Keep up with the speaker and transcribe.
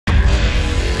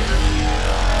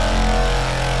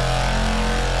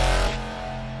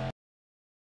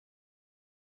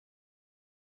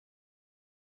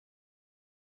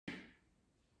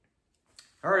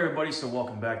All right, everybody, so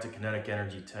welcome back to Kinetic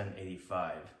Energy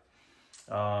 1085.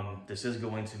 This is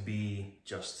going to be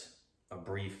just a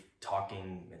brief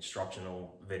talking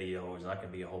instructional video. It's not going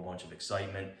to be a whole bunch of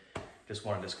excitement. Just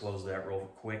want to disclose that real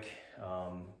quick.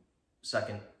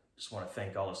 Second, just want to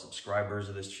thank all the subscribers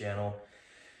of this channel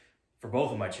for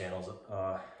both of my channels.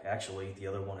 Actually, the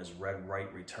other one is Red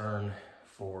Right Return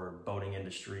for boating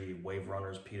industry, wave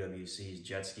runners, PWCs,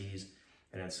 jet skis,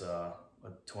 and it's a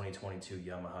 2022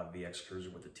 Yamaha VX Cruiser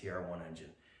with the TR1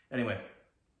 engine. Anyway,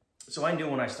 so I knew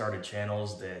when I started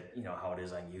channels that, you know, how it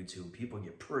is on YouTube. People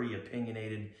get pretty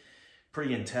opinionated,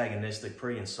 pretty antagonistic,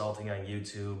 pretty insulting on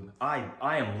YouTube. I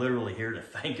am literally here to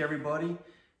thank everybody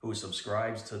who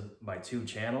subscribes to my two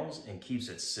channels and keeps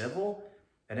it civil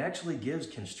and actually gives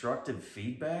constructive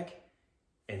feedback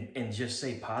and just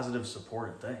say positive,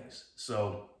 supportive things.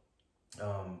 So,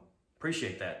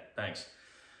 appreciate that. Thanks.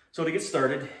 So to get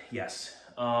started, yes,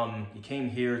 you came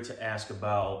here to ask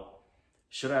about,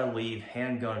 should I leave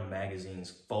handgun magazines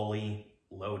fully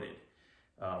loaded?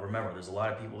 Remember, there's a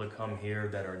lot of people that come here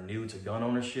that are new to gun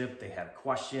ownership. They have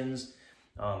questions.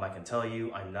 I can tell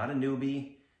you, I'm not a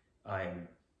newbie. I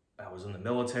was in the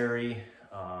military,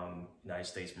 United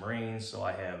States Marines, so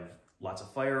I have lots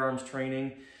of firearms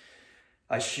training.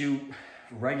 I shoot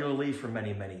regularly for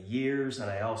many, many years,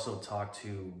 and I also talk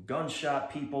to gun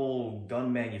shop people,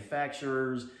 gun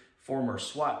manufacturers, former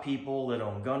SWAT people that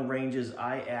own gun ranges.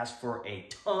 I ask for a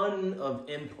ton of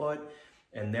input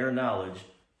and their knowledge,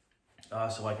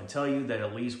 so I can tell you that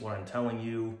at least what I'm telling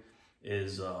you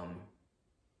is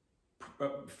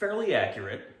fairly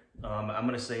accurate. I'm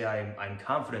going to say I'm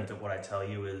confident that what I tell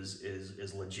you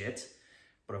is legit,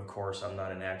 but of course I'm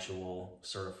not an actual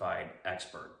certified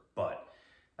expert. But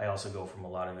I also go from a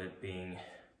lot of it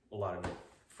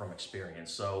from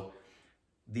experience. So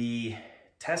the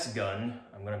test gun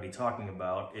I'm going to be talking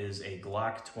about is a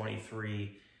Glock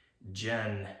 23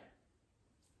 Gen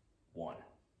 1.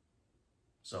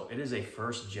 So it is a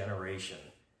first generation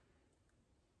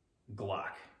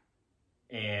Glock.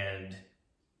 And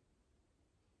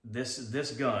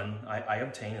this gun I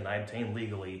obtained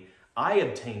legally. I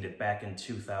obtained it back in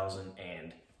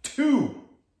 2002.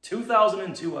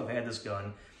 2002 I've had this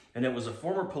gun, and it was a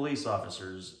former police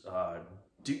officer's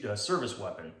service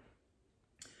weapon.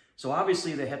 So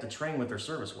obviously they had to train with their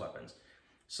service weapons.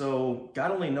 So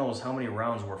God only knows how many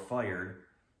rounds were fired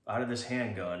out of this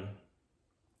handgun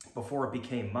before it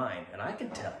became mine. And I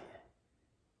can tell you,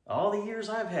 all the years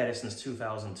I've had it since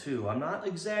 2002, I'm not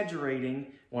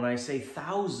exaggerating when I say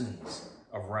thousands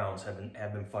of rounds have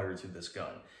been fired through this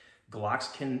gun.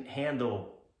 Glocks can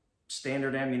handle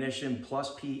standard ammunition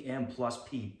plus P and plus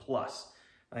P plus.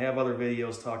 I have other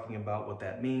videos talking about what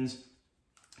that means,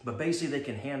 but basically they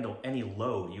can handle any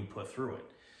load you put through it.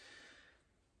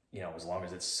 You know, as long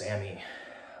as it's SAMI,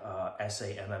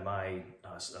 SAMMI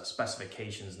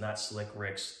specifications, not Slick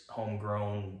Rick's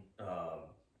homegrown.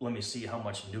 Let me see how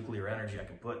much nuclear energy I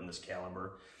can put in this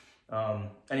caliber.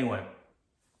 Anyway,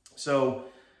 so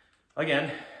again,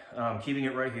 keeping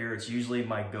it right here. It's usually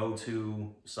my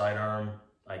go-to sidearm.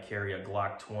 I carry a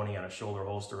Glock 20 on a shoulder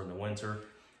holster in the winter.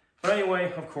 But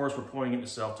anyway, of course, we're pointing it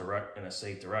in a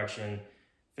safe direction.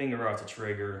 Finger out the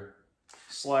trigger,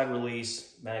 slide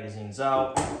release, magazine's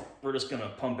out. We're just gonna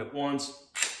pump it once.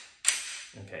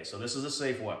 Okay, so this is a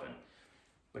safe weapon.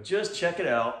 But just check it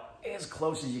out as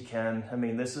close as you can. I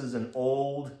mean, this is an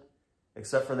old,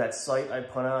 except for that sight I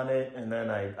put on it, and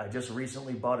then I just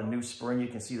recently bought a new spring. You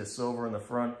can see the silver in the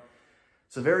front.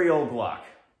 It's a very old Glock.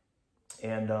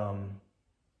 And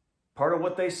part of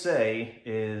what they say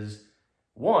is,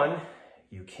 one,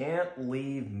 you can't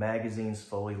leave magazines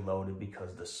fully loaded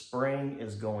because the spring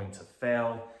is going to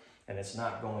fail and it's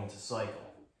not going to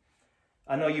cycle.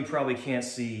 I know you probably can't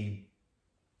see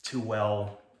too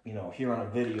well, you know, here on a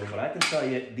video, but I can tell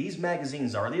you these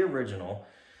magazines are the original.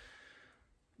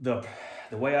 The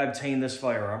way I obtained this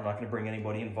firearm, I'm not going to bring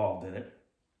anybody involved in it.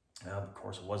 Of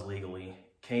course, it was legally.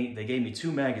 They gave me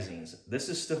two magazines. This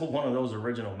is still one of those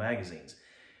original magazines.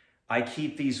 I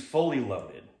keep these fully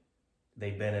loaded.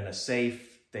 They've been in a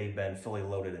safe. They've been fully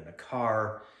loaded in a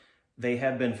car. They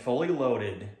have been fully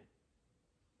loaded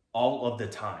all of the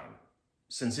time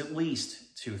since at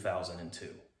least 2002.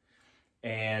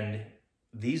 And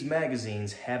these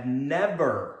magazines have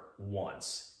never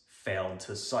once failed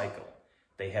to cycle.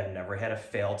 They have never had a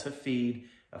fail to feed,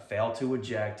 a fail to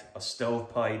eject, a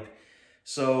stovepipe.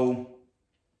 So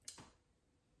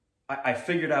I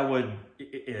figured I would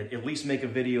at least make a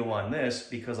video on this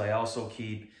because I also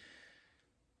keep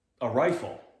a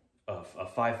rifle of a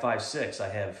 5.56. I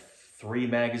have 3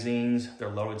 magazines. They're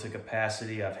loaded to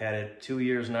capacity. I've had it 2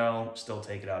 years now. Still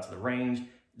take it out to the range.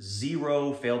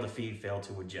 0, failed to feed, failed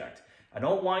to eject. I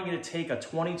don't want you to take a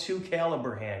 22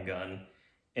 caliber handgun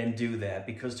and do that,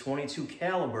 because 22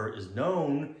 caliber is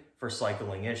known for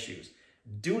cycling issues.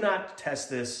 Do not test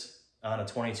this on a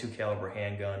 22 caliber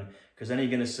handgun, because then you're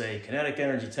going to say Kinetic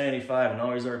Energy 1085 and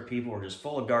all these other people are just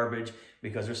full of garbage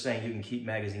because they're saying you can keep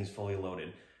magazines fully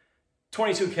loaded.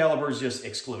 22 caliber is just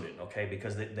excluded, okay,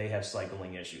 because they have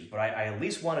cycling issues. But I at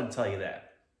least wanted to tell you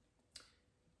that.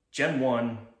 Gen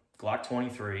 1, Glock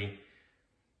 23,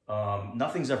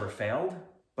 nothing's ever failed,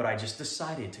 but I just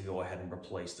decided to go ahead and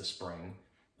replace the spring,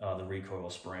 the recoil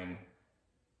spring.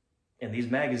 And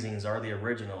these magazines are the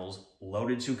originals,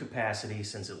 loaded to capacity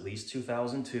since at least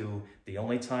 2002. The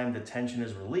only time the tension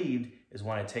is relieved is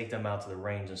when I take them out to the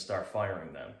range and start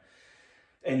firing them.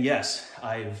 And yes,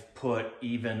 I've put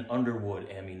even Underwood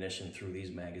ammunition through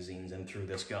these magazines and through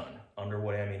this gun.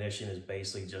 Underwood ammunition is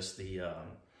basically just a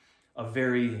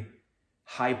very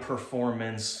high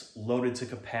performance, loaded to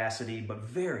capacity, but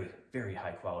very, very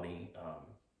high quality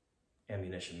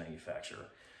ammunition manufacturer.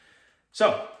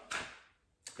 So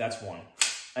that's one.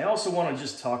 I also want to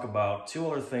just talk about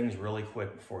 2 other things really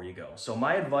quick before you go. So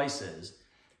my advice is,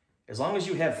 as long as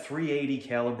you have 380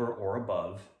 caliber or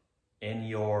above in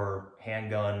your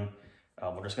handgun,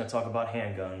 we're just going to talk about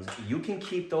handguns, you can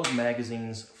keep those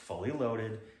magazines fully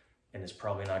loaded and it's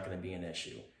probably not going to be an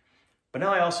issue. But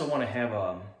now I also want to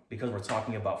have, because we're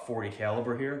talking about 40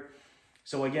 caliber here,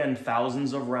 so again,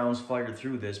 thousands of rounds fired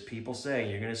through this, people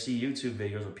say, you're going to see YouTube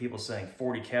videos of people saying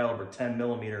 40 caliber, 10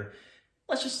 millimeter,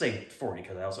 let's just say 40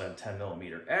 because I also have 10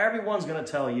 millimeter. Everyone's going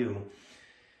to tell you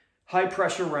high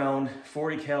pressure round,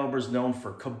 40 caliber is known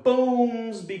for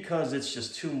kabooms because it's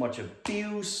just too much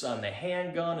abuse on the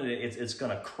handgun and it's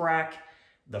going to crack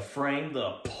the frame,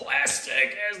 the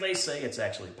plastic, as they say. It's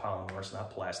actually polymer, it's not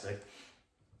plastic.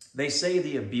 They say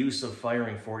the abuse of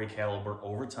firing 40 caliber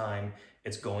over time,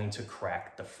 it's going to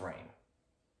crack the frame.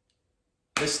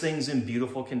 This thing's in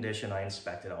beautiful condition. I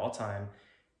inspect it all the time.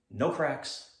 No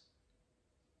cracks.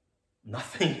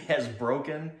 Nothing has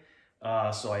broken.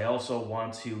 So I also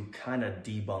want to kind of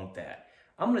debunk that.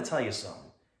 I'm going to tell you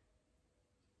something.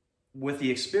 With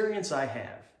the experience I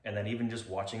have, and then even just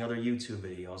watching other YouTube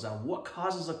videos on what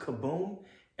causes a kaboom,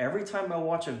 every time I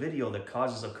watch a video that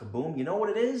causes a kaboom, you know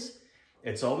what it is?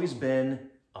 It's always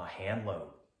been a hand load.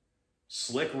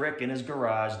 Slick Rick in his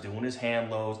garage doing his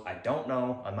hand loads. I don't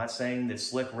know. I'm not saying that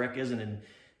Slick Rick isn't and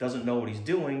doesn't know what he's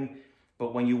doing,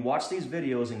 but when you watch these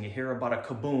videos and you hear about a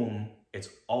kaboom, it's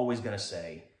always going to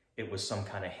say it was some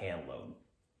kind of hand load.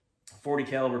 40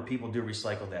 caliber people do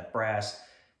recycle that brass.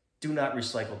 Do not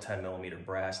recycle 10 millimeter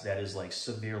brass. That is like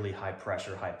severely high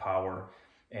pressure, high power,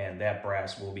 and that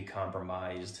brass will be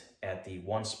compromised at the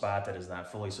one spot that is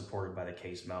not fully supported by the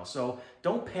case mouth. So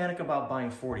don't panic about buying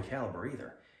 40 caliber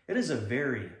either. It is a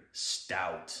very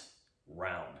stout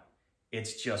round.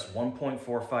 It's just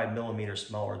 1.45 millimeters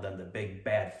smaller than the big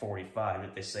bad 45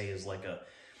 that they say is like a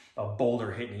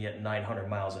boulder hitting you at 900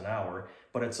 miles an hour,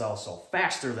 but it's also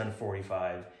faster than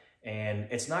 45 and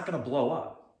it's not going to blow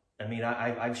up. I mean,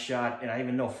 I've shot, and I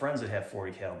even know friends that have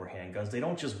 40 caliber handguns. They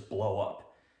don't just blow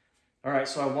up. All right,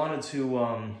 so I wanted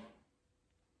to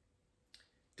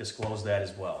disclose that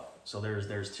as well. So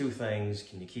there's 2 things.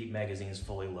 Can you keep magazines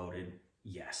fully loaded?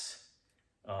 Yes.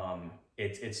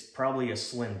 It's probably a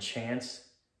slim chance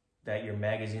that your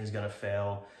magazine's going to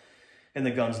fail and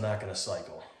the gun's not going to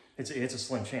cycle. It's a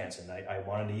slim chance, and I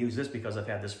wanted to use this because I've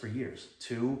had this for years.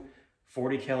 2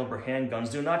 40 caliber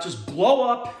handguns do not just blow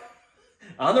up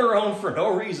on their own for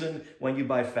no reason when you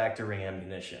buy factory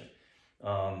ammunition.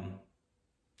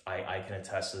 I can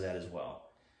attest to that as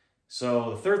well.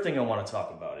 So the third thing I want to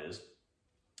talk about is,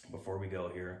 before we go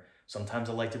here, sometimes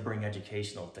I like to bring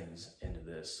educational things into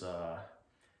this.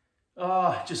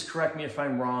 Just correct me if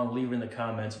I'm wrong. Leave it in the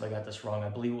comments if I got this wrong. I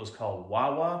believe it was called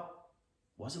Wawa.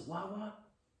 Was it Wawa?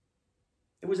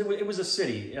 It was a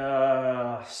city.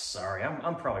 Sorry,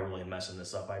 I'm probably really messing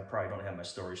this up. I probably don't have my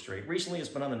story straight. Recently, it's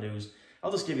been on the news.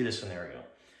 I'll just give you this scenario.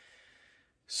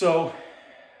 So,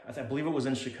 I believe it was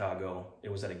in Chicago.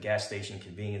 It was at a gas station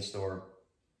convenience store.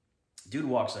 Dude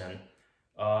walks in.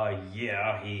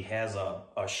 Yeah, he has a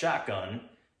shotgun.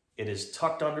 It is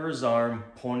tucked under his arm,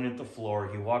 pointed at the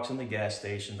floor. He walks in the gas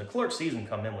station. The clerk sees him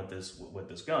come in with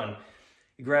this gun.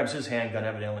 He grabs his handgun.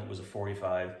 Evidently, it was a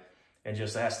 45, and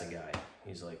just asks the guy.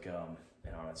 He's like,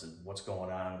 I said, what's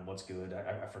going on? What's good?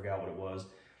 I forgot what it was.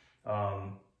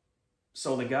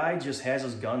 So the guy just has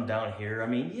his gun down here. I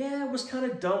mean, yeah, it was kind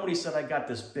of dumb when he said, I got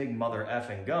this big mother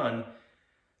effing gun,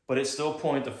 but it's still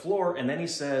pointed at the floor. And then he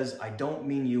says, I don't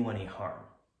mean you any harm.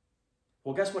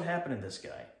 Well, guess what happened to this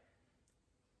guy?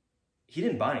 He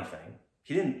didn't buy anything.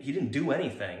 He didn't do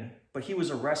anything but he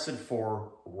was arrested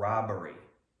for robbery.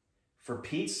 For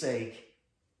Pete's sake,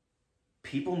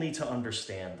 people need to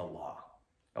understand the law,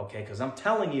 okay? Because I'm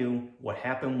telling you, what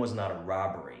happened was not a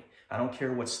robbery. I don't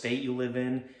care what state you live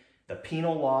in. The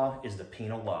penal law is the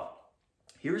penal law.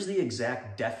 Here's the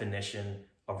exact definition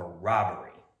of a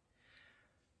robbery.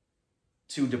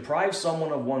 To deprive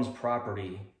someone of one's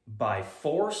property by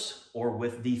force or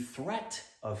with the threat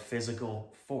of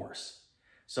physical force.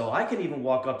 So I can even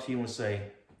walk up to you and say,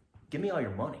 give me all your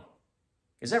money.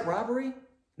 Is that robbery?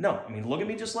 No. I mean, look at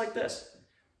me just like this.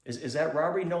 Is that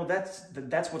robbery? No,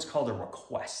 that's what's called a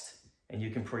request. And you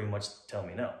can pretty much tell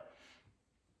me no.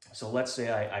 So let's say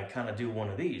I kind of do one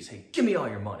of these. Hey, give me all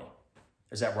your money.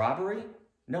 Is that robbery?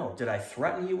 No. Did I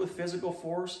threaten you with physical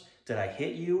force? Did I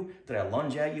hit you? Did I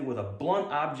lunge at you with a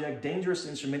blunt object, dangerous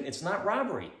instrument? It's not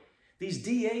robbery. These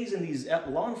DAs and these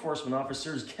law enforcement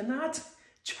officers cannot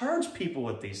charge people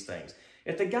with these things.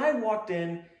 If the guy walked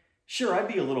in, sure, I'd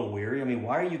be a little weary. I mean,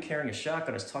 why are you carrying a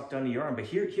shotgun? It's tucked under your arm. But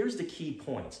here's the key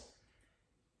point.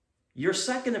 Your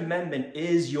Second Amendment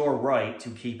is your right to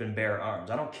keep and bear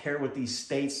arms. I don't care what these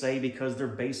states say because they're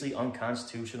basically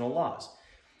unconstitutional laws.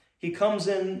 He comes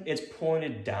in, it's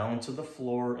pointed down to the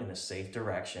floor in a safe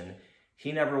direction.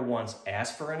 He never once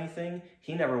asked for anything.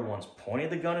 He never once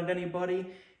pointed the gun at anybody.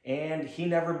 And he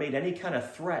never made any kind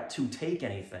of threat to take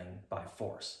anything by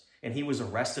force. And he was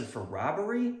arrested for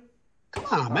robbery? Come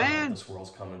on, man. This world's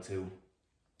coming to.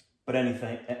 But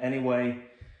anyway,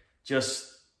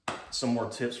 just some more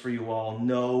tips for you all.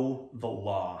 Know the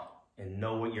law and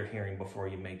know what you're hearing before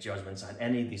you make judgments on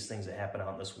any of these things that happen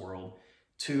out in this world.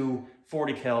 2,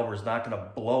 40 caliber is not going to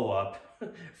blow up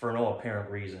for no apparent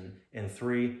reason. And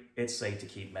 3, it's safe to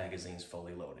keep magazines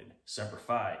fully loaded. Semper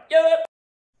Fi. Yep.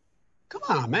 Come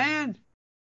on, man.